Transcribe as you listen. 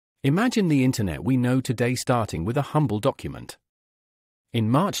Imagine the internet we know today starting with a humble document. In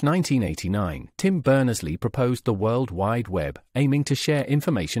March 1989, Tim Berners-Lee proposed the World Wide Web, aiming to share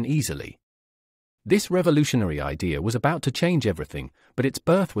information easily. This revolutionary idea was about to change everything, but its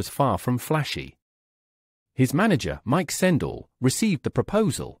birth was far from flashy. His manager, Mike Sendall, received the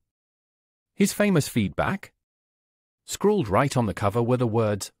proposal. His famous feedback? Scrawled right on the cover were the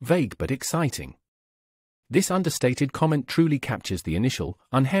words, "vague but exciting." This understated comment truly captures the initial,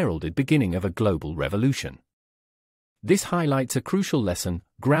 unheralded beginning of a global revolution. This highlights a crucial lesson: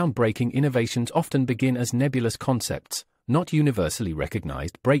 groundbreaking innovations often begin as nebulous concepts, not universally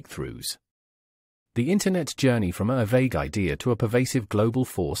recognized breakthroughs. The Internet's journey from a vague idea to a pervasive global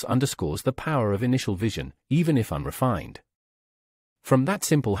force underscores the power of initial vision, even if unrefined. From that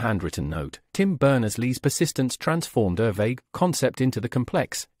simple handwritten note, Tim Berners-Lee's persistence transformed a vague concept into the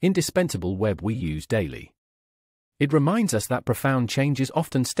complex, indispensable web we use daily. It reminds us that profound changes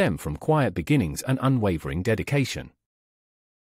often stem from quiet beginnings and unwavering dedication.